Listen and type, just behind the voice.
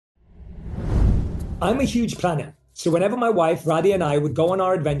I'm a huge planner, so whenever my wife Radhi and I would go on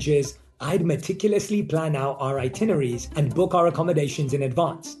our adventures, I'd meticulously plan out our itineraries and book our accommodations in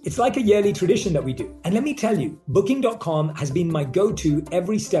advance. It's like a yearly tradition that we do. And let me tell you, Booking.com has been my go-to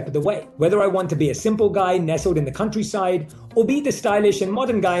every step of the way. Whether I want to be a simple guy nestled in the countryside or be the stylish and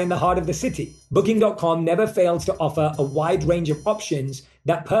modern guy in the heart of the city, Booking.com never fails to offer a wide range of options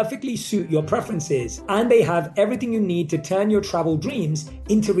that perfectly suit your preferences, and they have everything you need to turn your travel dreams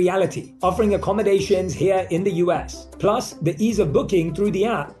into reality, offering accommodations here in the US. Plus, the ease of booking through the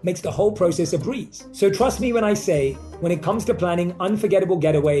app makes the whole process a breeze. So trust me when I say, when it comes to planning unforgettable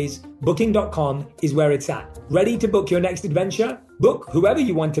getaways, Booking.com is where it's at. Ready to book your next adventure? Book whoever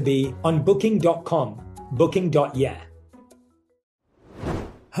you want to be on Booking.com. Booking.yeah.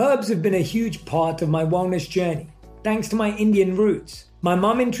 Herbs have been a huge part of my wellness journey, thanks to my Indian roots. My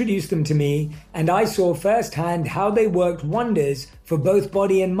mum introduced them to me, and I saw firsthand how they worked wonders for both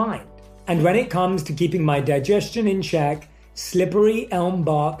body and mind. And when it comes to keeping my digestion in check, slippery elm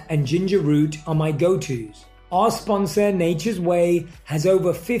bark and ginger root are my go-tos. Our sponsor, Nature's Way, has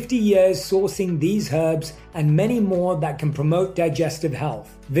over 50 years sourcing these herbs and many more that can promote digestive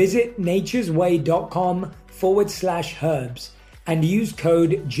health. Visit naturesway.com/herbs and use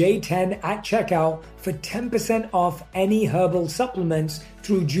code J10 at checkout for 10% off any herbal supplements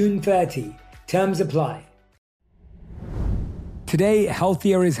through June 30. Terms apply. Today,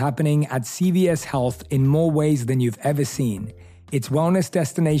 healthier is happening at CVS Health in more ways than you've ever seen. It's wellness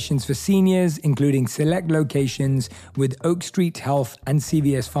destinations for seniors, including select locations with Oak Street Health and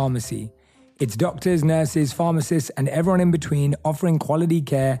CVS Pharmacy. It's doctors, nurses, pharmacists, and everyone in between offering quality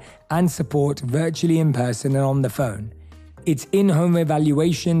care and support virtually in person and on the phone. It's in-home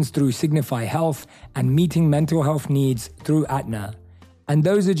evaluations through Signify Health and meeting mental health needs through Aetna. And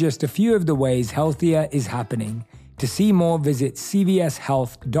those are just a few of the ways healthier is happening. To see more, visit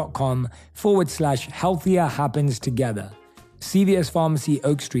cvshealth.com/healthier happens together. CVS Pharmacy,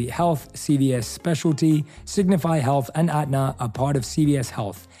 Oak Street Health, CVS Specialty, Signify Health, and Aetna are part of CVS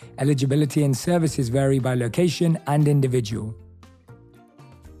Health. Eligibility and services vary by location and individual.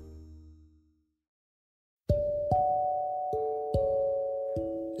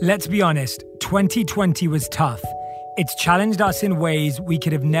 Let's be honest, 2020 was tough. It's challenged us in ways we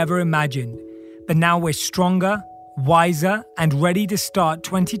could have never imagined. But now we're stronger, wiser, and ready to start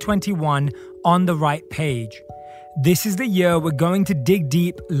 2021 on the right page. This is the year we're going to dig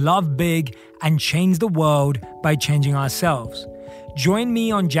deep, love big, and change the world by changing ourselves. Join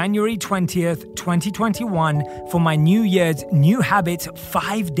me on January 20th, 2021 for my New Year's New Habits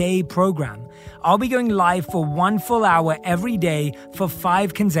 5-day program. I'll be going live for 1 full hour every day for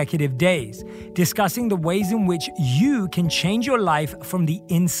 5 consecutive days, discussing the ways in which you can change your life from the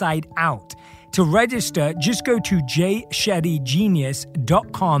inside out. To register, just go to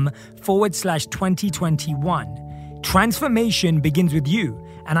jshettygenius.com/2021. Transformation begins with you,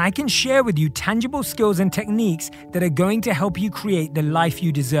 and I can share with you tangible skills and techniques that are going to help you create the life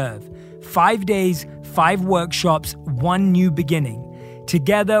you deserve. 5 days, 5 workshops, 1 new beginning.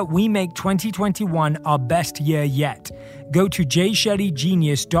 Together, we make 2021 our best year yet. Go to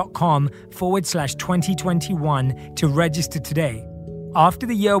jshettygenius.com/2021 to register today. After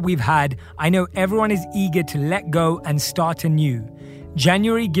the year we've had, I know everyone is eager to let go and start anew.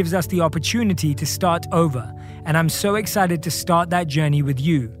 January gives us the opportunity to start over, and I'm so excited to start that journey with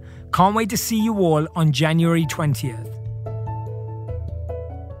you. Can't wait to see you all on January 20th.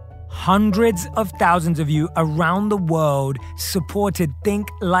 Hundreds of thousands of you around the world supported Think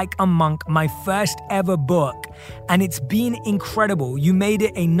Like a Monk, my first ever book, and it's been incredible. You made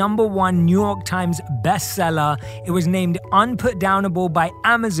it a #1 New York Times bestseller. It was named Unputdownable by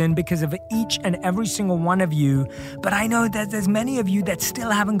Amazon because of each and every single one of you. But I know that there's many of you that still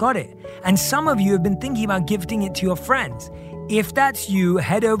haven't got it, and some of you have been thinking about gifting it to your friends. If that's you,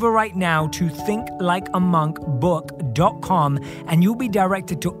 head over right now to thinklikeamonkbook.com and you'll be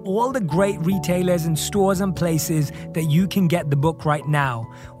directed to all the great retailers and stores and places that you can get the book right now.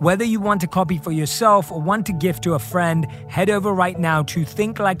 Whether you want a copy for yourself or want to gift to a friend, head over right now to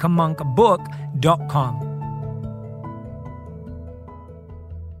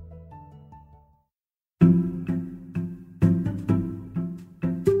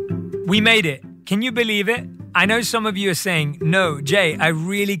We made it. Can you believe it? I know some of you are saying, no, Jay, I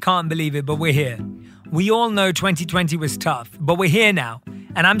really can't believe it, but we're here. We all know 2020 was tough, but we're here now.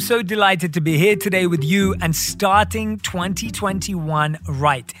 And I'm so delighted to be here today with you and starting 2021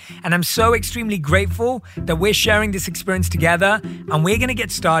 right. And I'm so extremely grateful that we're sharing this experience together and we're going to get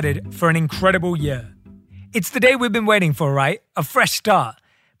started for an incredible year. It's the day we've been waiting for, right? A fresh start.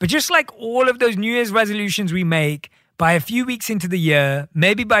 But just like all of those New Year's resolutions we make, by a few weeks into the year,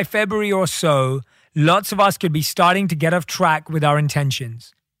 maybe by February or so, lots of us could be starting to get off track with our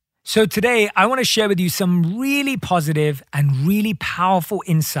intentions. So today, I want to share with you some really positive and really powerful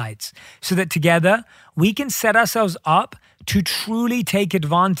insights so that together we can set ourselves up to truly take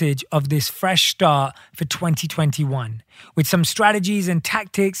advantage of this fresh start for 2021 with some strategies and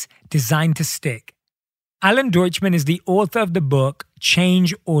tactics designed to stick. Alan Deutschman is the author of the book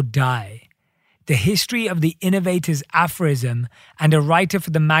Change or Die, the history of the innovator's aphorism, and a writer for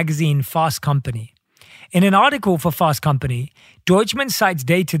the magazine Fast Company. In an article for Fast Company, Deutschman cites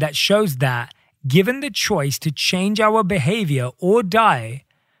data that shows that, given the choice to change our behavior or die,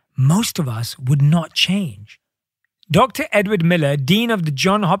 most of us would not change. Dr. Edward Miller, Dean of the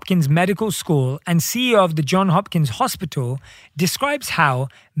Johns Hopkins Medical School and CEO of the Johns Hopkins Hospital, describes how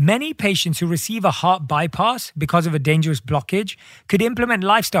many patients who receive a heart bypass because of a dangerous blockage could implement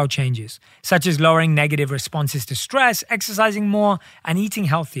lifestyle changes, such as lowering negative responses to stress, exercising more, and eating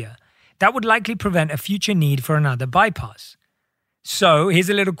healthier. That would likely prevent a future need for another bypass. So here's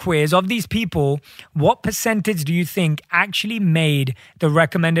a little quiz. Of these people, what percentage do you think actually made the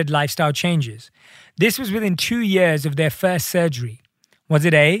recommended lifestyle changes? This was within 2 years of their first surgery. Was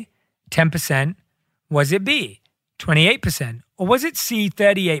it A, 10%? Was it B, 28%? Or was it C,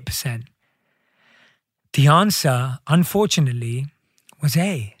 38%? The answer, unfortunately, was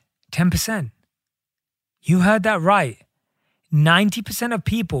A, 10%. You heard that right. 90% of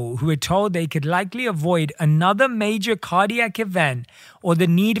people who were told they could likely avoid another major cardiac event or the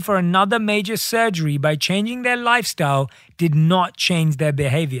need for another major surgery by changing their lifestyle did not change their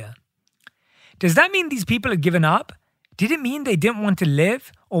behavior. Does that mean these people had given up? Did it mean they didn't want to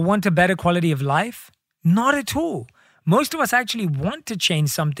live or want a better quality of life? Not at all. Most of us actually want to change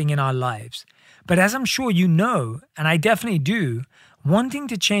something in our lives. But as I'm sure you know, and I definitely do, wanting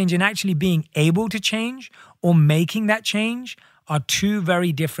to change and actually being able to change or making that change are two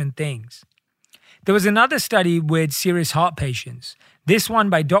very different things. There was another study with serious heart patients, this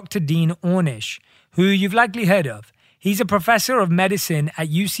one by Dr. Dean Ornish, who you've likely heard of. He's a professor of medicine at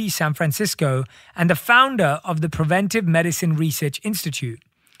UC San Francisco and the founder of the Preventive Medicine Research Institute.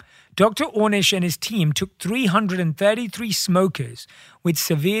 Dr. Ornish and his team took 333 smokers with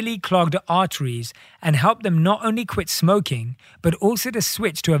severely clogged arteries and helped them not only quit smoking, but also to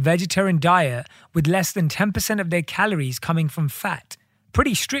switch to a vegetarian diet with less than 10% of their calories coming from fat.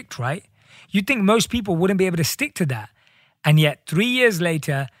 Pretty strict, right? You'd think most people wouldn't be able to stick to that. And yet, 3 years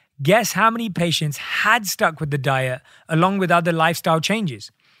later, guess how many patients had stuck with the diet along with other lifestyle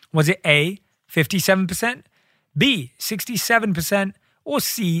changes? Was it A, 57%, B, 67%, or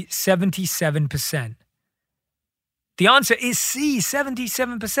C, 77%? The answer is C,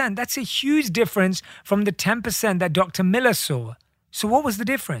 77%. That's a huge difference from the 10% that Dr. Miller saw. So what was the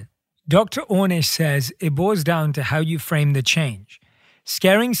difference? Dr. Ornish says it boils down to how you frame the change.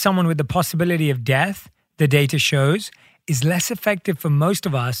 Scaring someone with the possibility of death, the data shows, is less effective for most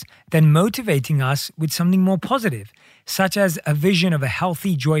of us than motivating us with something more positive, such as a vision of a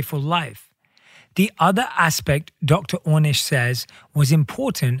healthy, joyful life. The other aspect Dr. Ornish says was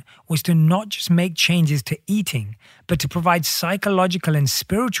important was to not just make changes to eating, but to provide psychological and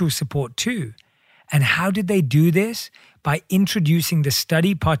spiritual support too. And how did they do this? By introducing the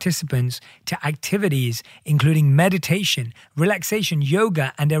study participants to activities including meditation, relaxation,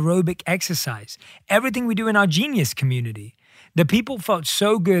 yoga, and aerobic exercise. Everything we do in our Genius community. The people felt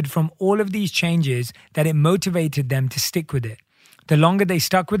so good from all of these changes that it motivated them to stick with it. The longer they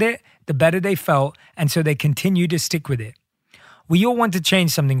stuck with it, the better they felt, and so they continued to stick with it. We all want to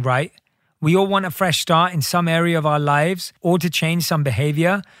change something, right? We all want a fresh start in some area of our lives, or to change some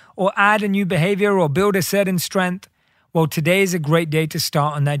behavior, or add a new behavior, or build a certain strength. Well, today is a great day to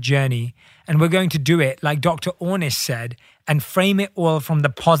start on that journey, and we're going to do it like Dr. Ornish said, and frame it all from the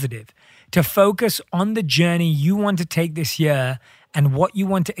positive, to focus on the journey you want to take this year and what you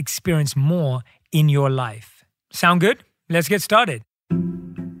want to experience more in your life. Sound good? Let's get started.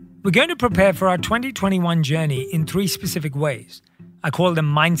 We're going to prepare for our 2021 journey in 3 specific ways. I call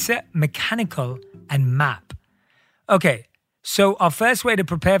them mindset, mechanical, and map. Okay, so our first way to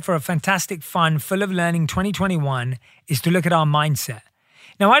prepare for a fantastic, fun, full of learning 2021 is to look at our mindset.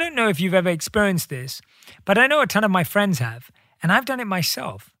 Now, I don't know if you've ever experienced this, but I know a ton of my friends have, and I've done it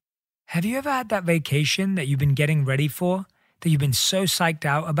myself. Have you ever had that vacation that you've been getting ready for, that you've been so psyched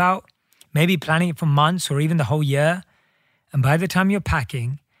out about, maybe planning it for months or even the whole year? And by the time you're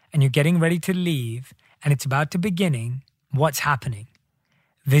packing and you're getting ready to leave and it's about to begin, what's happening?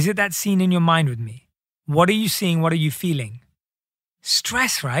 Visit that scene in your mind with me. What are you seeing? What are you feeling?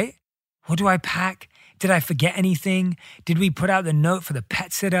 Stress, right? What do I pack? Did I forget anything? Did we put out the note for the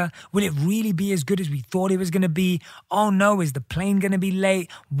pet sitter? Will it really be as good as we thought it was going to be? Oh no, is the plane going to be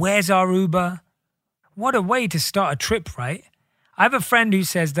late? Where's our Uber? What a way to start a trip, right? I have a friend who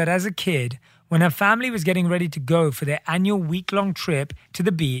says that as a kid, when her family was getting ready to go for their annual week-long trip to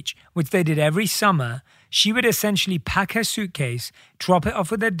the beach, which they did every summer, she would essentially pack her suitcase, drop it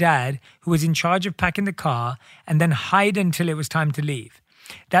off with her dad, who was in charge of packing the car, and then hide until it was time to leave.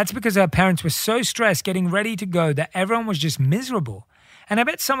 That's because her parents were so stressed getting ready to go that everyone was just miserable. And I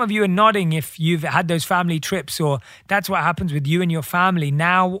bet some of you are nodding if you've had those family trips, or that's what happens with you and your family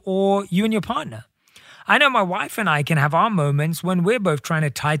now, or you and your partner. I know my wife and I can have our moments when we're both trying to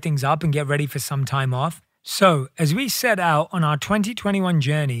tie things up and get ready for some time off. So, as we set out on our 2021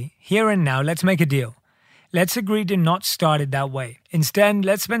 journey, here and now, let's make a deal. Let's agree to not start it that way. Instead,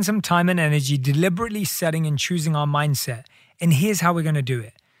 let's spend some time and energy deliberately setting and choosing our mindset. And here's how we're going to do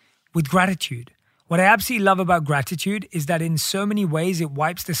it. With gratitude. What I absolutely love about gratitude is that in so many ways it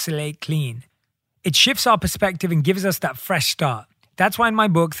wipes the slate clean. It shifts our perspective and gives us that fresh start. That's why in my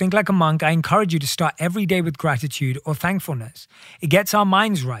book, Think Like a Monk, I encourage you to start every day with gratitude or thankfulness. It gets our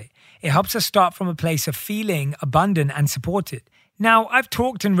minds right. It helps us start from a place of feeling abundant and supported. Now, I've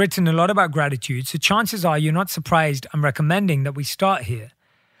talked and written a lot about gratitude, so chances are you're not surprised I'm recommending that we start here.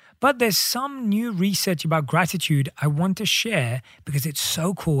 But there's some new research about gratitude I want to share because it's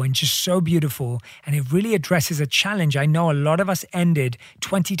so cool and just so beautiful, and it really addresses a challenge I know a lot of us ended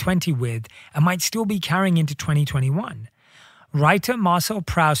 2020 with and might still be carrying into 2021. Writer Marcel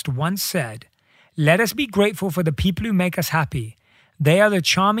Proust once said, "Let us be grateful for the people who make us happy. They are the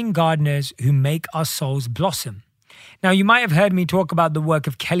charming gardeners who make our souls blossom." Now, you might have heard me talk about the work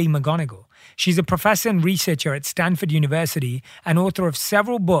of Kelly McGonigal. She's a professor and researcher at Stanford University and author of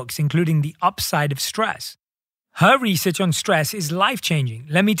several books, including The Upside of Stress. Her research on stress is life-changing,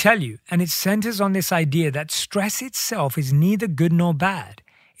 let me tell you, and it centers on this idea that stress itself is neither good nor bad.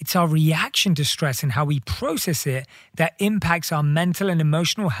 It's our reaction to stress and how we process it that impacts our mental and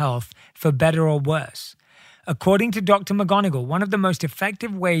emotional health for better or worse. According to Dr. McGonigal, one of the most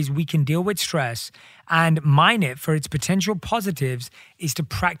effective ways we can deal with stress and mine it for its potential positives is to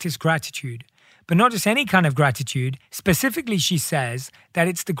practice gratitude. But not just any kind of gratitude. Specifically, she says that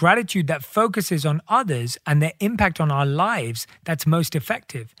it's the gratitude that focuses on others and their impact on our lives that's most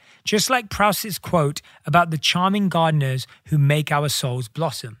effective. Just like Proust's quote about the charming gardeners who make our souls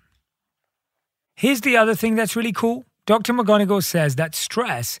blossom. Here's the other thing that's really cool. Dr. McGonigal says that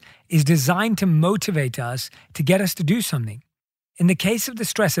stress is designed to motivate us to get us to do something. In the case of the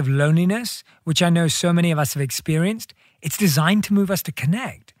stress of loneliness, which I know so many of us have experienced, it's designed to move us to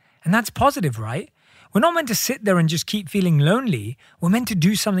connect. And that's positive, right? We're not meant to sit there and just keep feeling lonely. We're meant to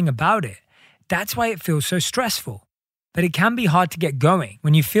do something about it. That's why it feels so stressful. But it can be hard to get going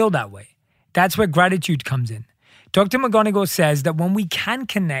when you feel that way. That's where gratitude comes in. Dr. McGonigal says that when we can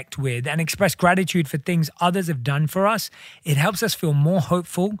connect with and express gratitude for things others have done for us, it helps us feel more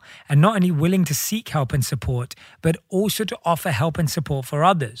hopeful and not only willing to seek help and support, but also to offer help and support for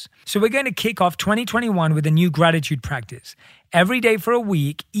others. So we're going to kick off 2021 with a new gratitude practice. Every day for a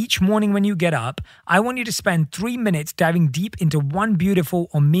week, each morning when you get up, I want you to spend 3 minutes diving deep into one beautiful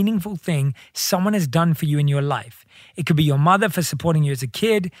or meaningful thing someone has done for you in your life. It could be your mother for supporting you as a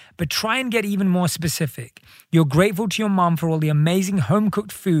kid, but try and get even more specific. You're grateful to your mom for all the amazing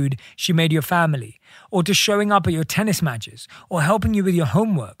home-cooked food she made your family, or to showing up at your tennis matches, or helping you with your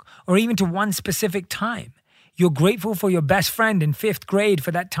homework, or even to one specific time. You're grateful for your best friend in 5th grade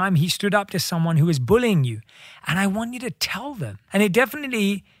for that time he stood up to someone who was bullying you. And I want you to tell them. And it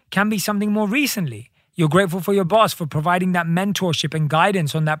definitely can be something more recently. You're grateful for your boss for providing that mentorship and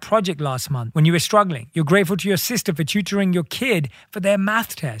guidance on that project last month when you were struggling. You're grateful to your sister for tutoring your kid for their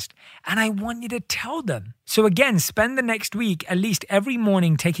math test. And I want you to tell them. So again, spend the next week at least every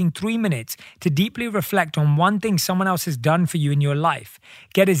morning taking 3 minutes to deeply reflect on one thing someone else has done for you in your life.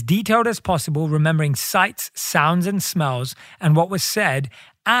 Get as detailed as possible, remembering sights, sounds, and smells, and what was said,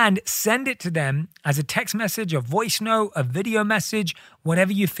 and send it to them as a text message, a voice note, a video message,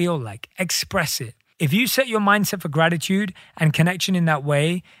 whatever you feel like. Express it. If you set your mindset for gratitude and connection in that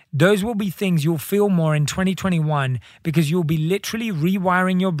way, those will be things you'll feel more in 2021 because you'll be literally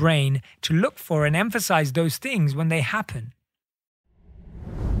rewiring your brain to look for and emphasize those things when they happen.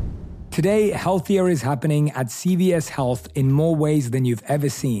 Today, healthier is happening at CVS Health in more ways than you've ever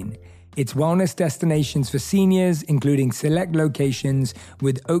seen. It's wellness destinations for seniors, including select locations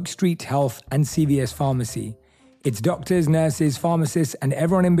with Oak Street Health and CVS Pharmacy. It's doctors, nurses, pharmacists, and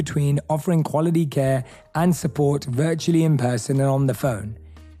everyone in between offering quality care and support virtually in person and on the phone.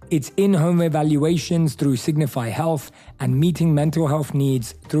 It's in-home evaluations through Signify Health and meeting mental health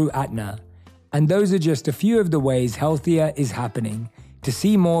needs through Aetna. And those are just a few of the ways healthier is happening. To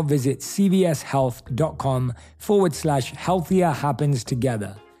see more, visit cvshealth.com/healthier happens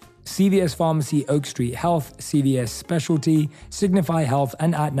together. CVS Pharmacy, Oak Street Health, CVS Specialty, Signify Health,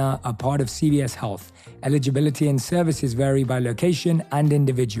 and Aetna are part of CVS Health. Eligibility and services vary by location and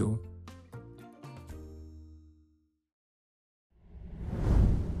individual.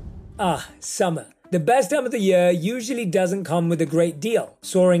 Summer. The best time of the year usually doesn't come with a great deal.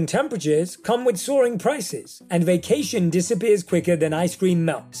 Soaring temperatures come with soaring prices, and vacation disappears quicker than ice cream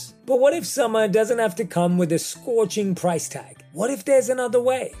melts. But what if summer doesn't have to come with a scorching price tag? What if there's another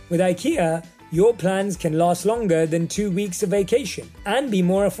way? With IKEA, your plans can last longer than 2 weeks of vacation and be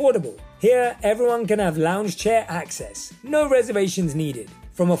more affordable. Here, everyone can have lounge chair access, no reservations needed.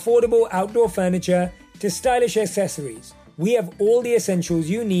 From affordable outdoor furniture to stylish accessories, we have all the essentials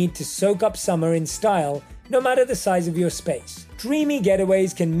you need to soak up summer in style, no matter the size of your space. Dreamy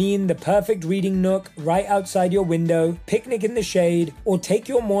getaways can mean the perfect reading nook right outside your window, picnic in the shade, or take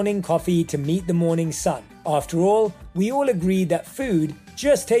your morning coffee to meet the morning sun. After all, we all agree that food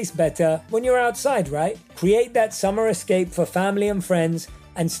just tastes better when you're outside, right? Create that summer escape for family and friends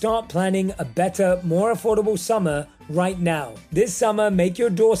and start planning a better, more affordable summer right now. This summer, make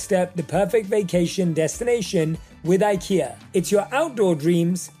your doorstep the perfect vacation destination with IKEA. It's your outdoor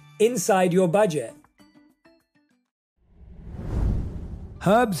dreams inside your budget.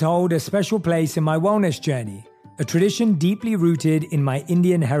 Herbs hold a special place in my wellness journey, a tradition deeply rooted in my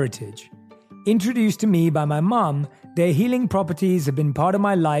Indian heritage. Introduced to me by my mom, their healing properties have been part of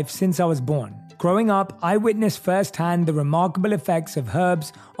my life since I was born. Growing up, I witnessed firsthand the remarkable effects of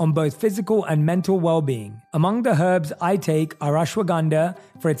herbs on both physical and mental well-being. Among the herbs I take are ashwagandha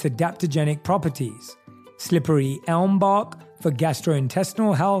for its adaptogenic properties, slippery elm bark for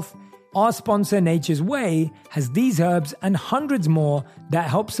gastrointestinal health. Our sponsor Nature's Way has these herbs and hundreds more that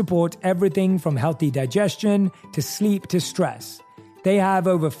help support everything from healthy digestion to sleep to stress. They have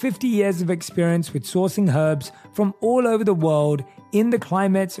over 50 years of experience with sourcing herbs from all over the world in the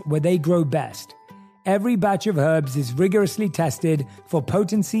climates where they grow best. Every batch of herbs is rigorously tested for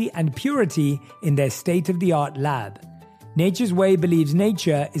potency and purity in their state-of-the-art lab. Nature's Way believes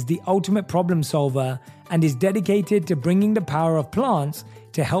nature is the ultimate problem solver and is dedicated to bringing the power of plants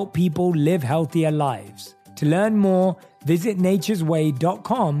to help people live healthier lives. To learn more, visit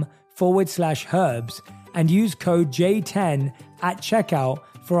naturesway.com/herbs and use code J10 at checkout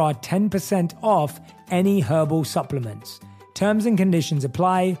for our 10% off any herbal supplements. Terms and conditions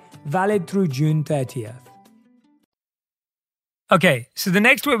apply, valid through June 30th. Okay, so the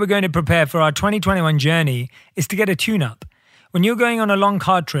next way we're going to prepare for our 2021 journey is to get a tune-up. When you're going on a long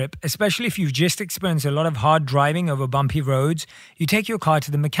car trip, especially if you've just experienced a lot of hard driving over bumpy roads, you take your car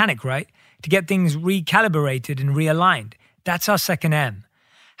to the mechanic, right? To get things recalibrated and realigned. That's our second M.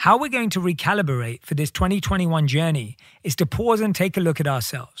 How we're going to recalibrate for this 2021 journey is to pause and take a look at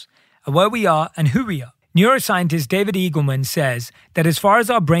ourselves, at where we are and who we are. Neuroscientist David Eagleman says that as far as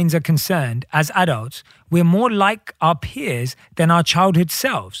our brains are concerned, as adults, we're more like our peers than our childhood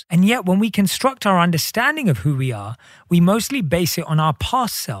selves. And yet when we construct our understanding of who we are, we mostly base it on our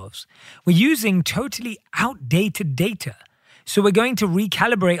past selves. We're using totally outdated data. So we're going to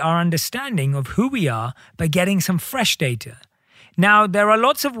recalibrate our understanding of who we are by getting some fresh data. Now, there are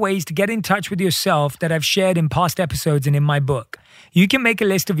lots of ways to get in touch with yourself that I've shared in past episodes and in my book. You can make a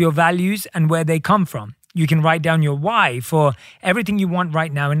list of your values and where they come from. You can write down your why for everything you want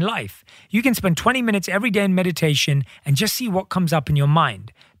right now in life. You can spend 20 minutes every day in meditation and just see what comes up in your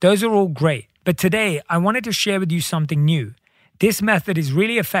mind. Those are all great. But today, I wanted to share with you something new. This method is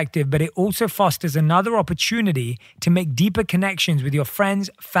really effective, but it also fosters another opportunity to make deeper connections with your friends,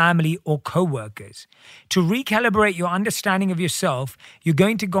 family, or co-workers. To recalibrate your understanding of yourself, you're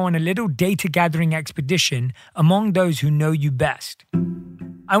going to go on a little data gathering expedition among those who know you best.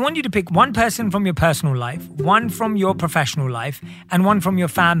 I want you to pick one person from your personal life, one from your professional life, and one from your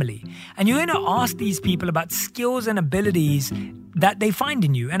family. And you're going to ask these people about skills and abilities that they find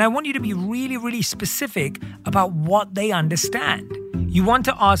in you. And I want you to be really, really specific about what they understand. You want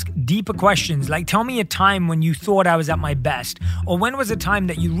to ask deeper questions like, tell me a time when you thought I was at my best, or when was a time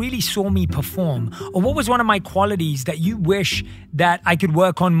that you really saw me perform, or what was one of my qualities that you wish that I could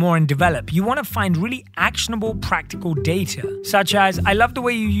work on more and develop. You want to find really actionable, practical data, such as, I love the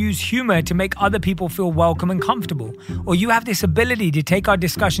way you use humor to make other people feel welcome and comfortable, or you have this ability to take our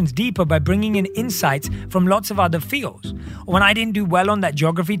discussions deeper by bringing in insights from lots of other fields. Or when I didn't do well on that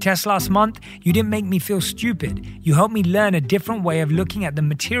geography test last month, you didn't make me feel stupid. You helped me learn a different way of looking at the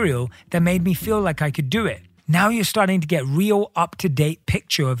material that made me feel like I could do it. Now you're starting to get real up-to-date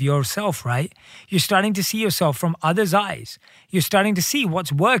picture of yourself, right? You're starting to see yourself from others' eyes. You're starting to see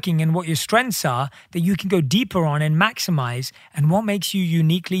what's working and what your strengths are that you can go deeper on and maximize, and what makes you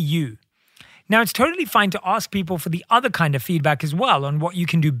uniquely you. Now, it's totally fine to ask people for the other kind of feedback as well on what you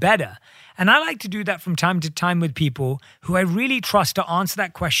can do better. And I like to do that from time to time with people who I really trust to answer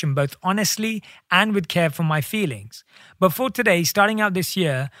that question both honestly and with care for my feelings. But for today, starting out this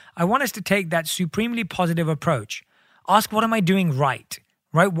year, I want us to take that supremely positive approach. Ask, what am I doing right?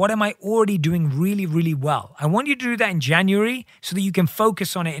 Right? What am I already doing really, really well? I want you to do that in January so that you can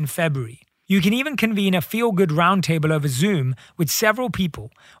focus on it in February. You can even convene a feel-good roundtable over Zoom with several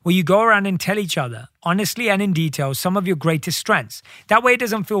people where you go around and tell each other, honestly and in detail, some of your greatest strengths. That way it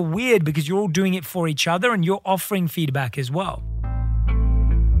doesn't feel weird because you're all doing it for each other and you're offering feedback as well.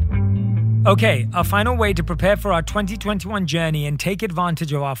 Okay, our final way to prepare for our 2021 journey and take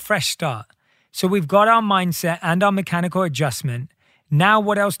advantage of our fresh start. So we've got our mindset and our mechanical adjustment. Now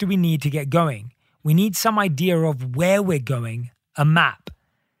what else do we need to get going? We need some idea of where we're going, a map.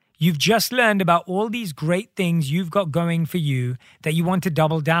 You've just learned about all these great things you've got going for you that you want to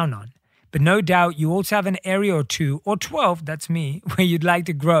double down on. But no doubt you also have an area or 2 or 12, that's me, where you'd like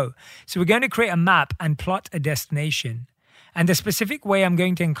to grow. So we're going to create a map and plot a destination. And the specific way I'm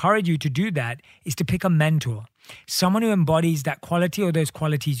going to encourage you to do that is to pick a mentor, someone who embodies that quality or those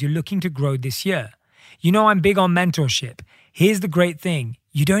qualities you're looking to grow this year. You know I'm big on mentorship. Here's the great thing.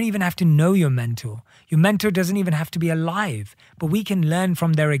 You don't even have to know your mentor. Your mentor doesn't even have to be alive, but we can learn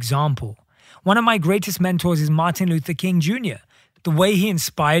from their example. One of my greatest mentors is Martin Luther King Jr. The way he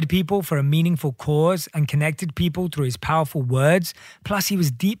inspired people for a meaningful cause and connected people through his powerful words, plus he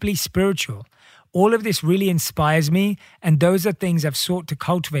was deeply spiritual. All of this really inspires me, and those are things I've sought to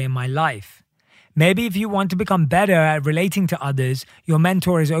cultivate in my life. Maybe if you want to become better at relating to others, your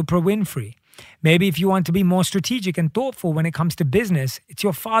mentor is Oprah Winfrey. Maybe if you want to be more strategic and thoughtful when it comes to business, it's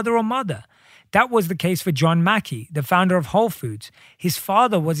your father or mother. That was the case for John Mackey, the founder of Whole Foods. His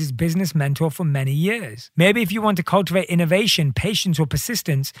father was his business mentor for many years. Maybe if you want to cultivate innovation, patience, or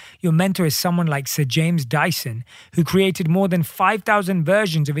persistence, your mentor is someone like Sir James Dyson, who created more than 5,000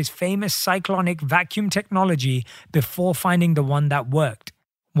 versions of his famous cyclonic vacuum technology before finding the one that worked.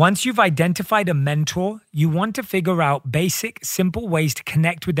 Once you've identified a mentor, you want to figure out basic, simple ways to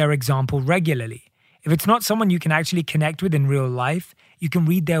connect with their example regularly. If it's not someone you can actually connect with in real life, you can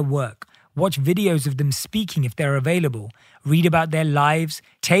read their work, watch videos of them speaking if they're available, read about their lives,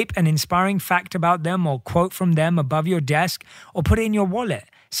 tape an inspiring fact about them or quote from them above your desk, or put it in your wallet,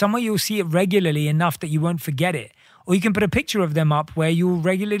 somewhere you'll see it regularly enough that you won't forget it. Or you can put a picture of them up where you'll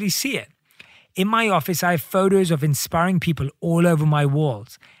regularly see it. In my office, I have photos of inspiring people all over my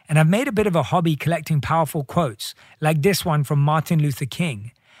walls, and I've made a bit of a hobby collecting powerful quotes, like this one from Martin Luther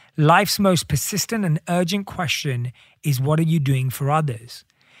King. Life's most persistent and urgent question is, what are you doing for others?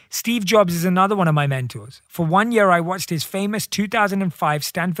 Steve Jobs is another one of my mentors. For 1 year, I watched his famous 2005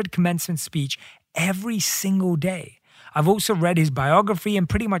 Stanford commencement speech every single day. I've also read his biography and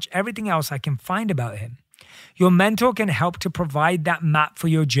pretty much everything else I can find about him. Your mentor can help to provide that map for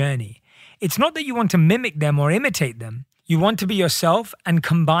your journey. It's not that you want to mimic them or imitate them. You want to be yourself and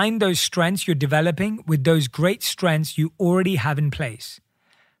combine those strengths you're developing with those great strengths you already have in place.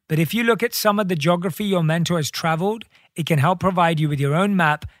 But if you look at some of the geography your mentor has traveled, it can help provide you with your own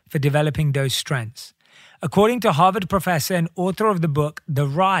map for developing those strengths. According to Harvard professor and author of the book, The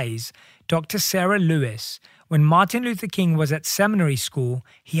Rise, Dr. Sarah Lewis, when Martin Luther King was at seminary school,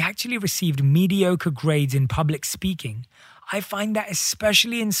 he actually received mediocre grades in public speaking. I find that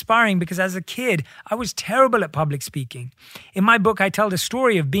especially inspiring because as a kid, I was terrible at public speaking. In my book, I tell the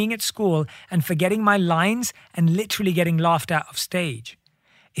story of being at school and forgetting my lines and literally getting laughed out of stage.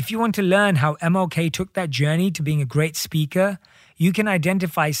 If you want to learn how MLK took that journey to being a great speaker, you can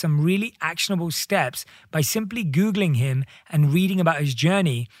identify some really actionable steps by simply Googling him and reading about his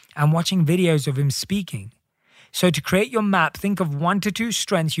journey and watching videos of him speaking. So to create your map, think of 1 to 2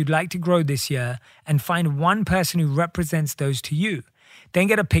 strengths you'd like to grow this year and find one person who represents those to you. Then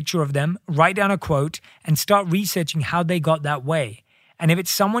get a picture of them, write down a quote, and start researching how they got that way. And if it's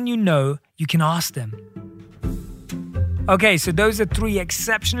someone you know, you can ask them. Okay, so those are 3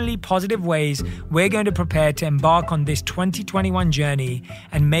 exceptionally positive ways we're going to prepare to embark on this 2021 journey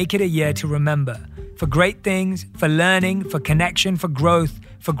and make it a year to remember. For great things, for learning, for connection, for growth,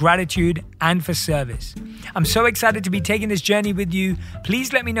 for gratitude, and for service. I'm so excited to be taking this journey with you.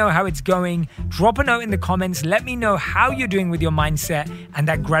 Please let me know how it's going. Drop a note in the comments. Let me know how you're doing with your mindset and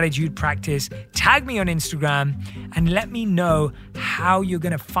that gratitude practice. Tag me on Instagram and let me know how you're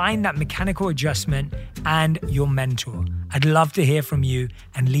going to find that mechanical adjustment and your mentor. I'd love to hear from you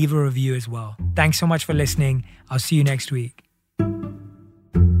and leave a review as well. Thanks so much for listening. I'll see you next week.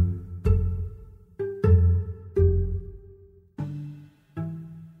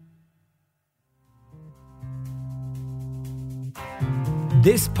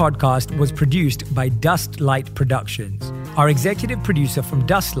 This podcast was produced by Dustlight Productions. Our executive producer from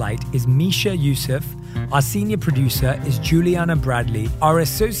Dustlight is Misha Yusuf. Our senior producer is Juliana Bradley. Our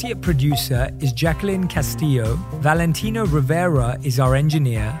associate producer is Jacqueline Castillo. Valentino Rivera is our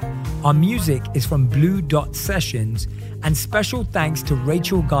engineer. Our music is from Blue Dot Sessions. And special thanks to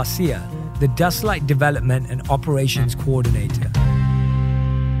Rachel Garcia, the Dustlight Development and Operations Coordinator.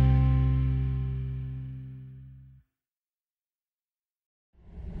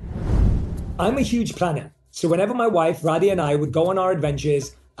 I'm a huge planner, so whenever my wife Radhi and I would go on our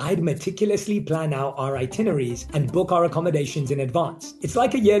adventures, I'd meticulously plan out our itineraries and book our accommodations in advance. It's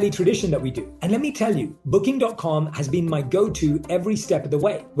like a yearly tradition that we do. And let me tell you, Booking.com has been my go-to every step of the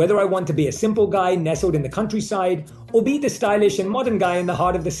way. Whether I want to be a simple guy nestled in the countryside or be the stylish and modern guy in the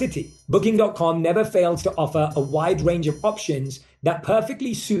heart of the city, Booking.com never fails to offer a wide range of options that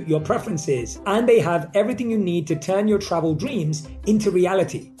perfectly suit your preferences, and they have everything you need to turn your travel dreams into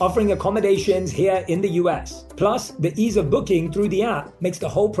reality, offering accommodations here in the US. Plus, the ease of booking through the app makes the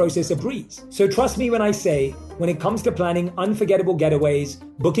whole process a breeze. So trust me when I say, when it comes to planning unforgettable getaways,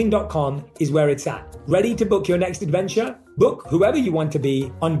 Booking.com is where it's at. Ready to book your next adventure? Book whoever you want to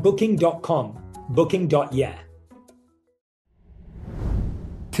be on Booking.com. Booking.yeah.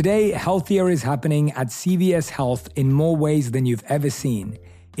 Today, healthier is happening at CVS Health in more ways than you've ever seen.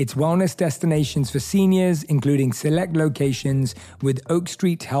 It's wellness destinations for seniors, including select locations with Oak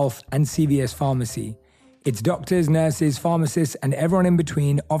Street Health and CVS Pharmacy. It's doctors, nurses, pharmacists, and everyone in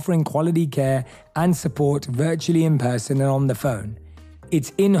between offering quality care and support virtually in person and on the phone.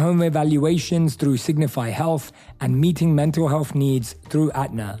 It's in-home evaluations through Signify Health and meeting mental health needs through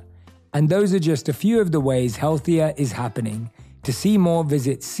Aetna. And those are just a few of the ways healthier is happening. To see more,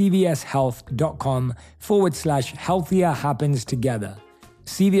 visit cvshealth.com/healthier happens together.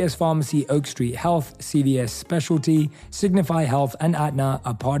 CVS Pharmacy, Oak Street Health, CVS Specialty, Signify Health, and Aetna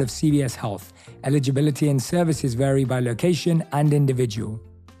are part of CVS Health. Eligibility and services vary by location and individual.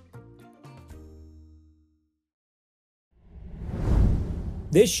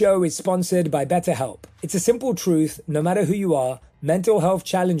 This show is sponsored by BetterHelp. It's a simple truth, no matter who you are, mental health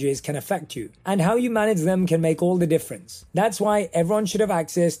challenges can affect you, and how you manage them can make all the difference. That's why everyone should have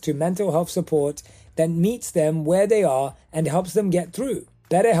access to mental health support that meets them where they are and helps them get through.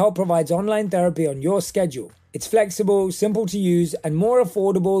 BetterHelp provides online therapy on your schedule. It's flexible, simple to use, and more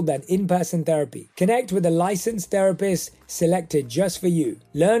affordable than in-person therapy. Connect with a licensed therapist selected just for you.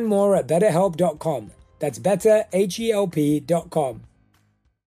 Learn more at betterhelp.com. That's betterhelp.com.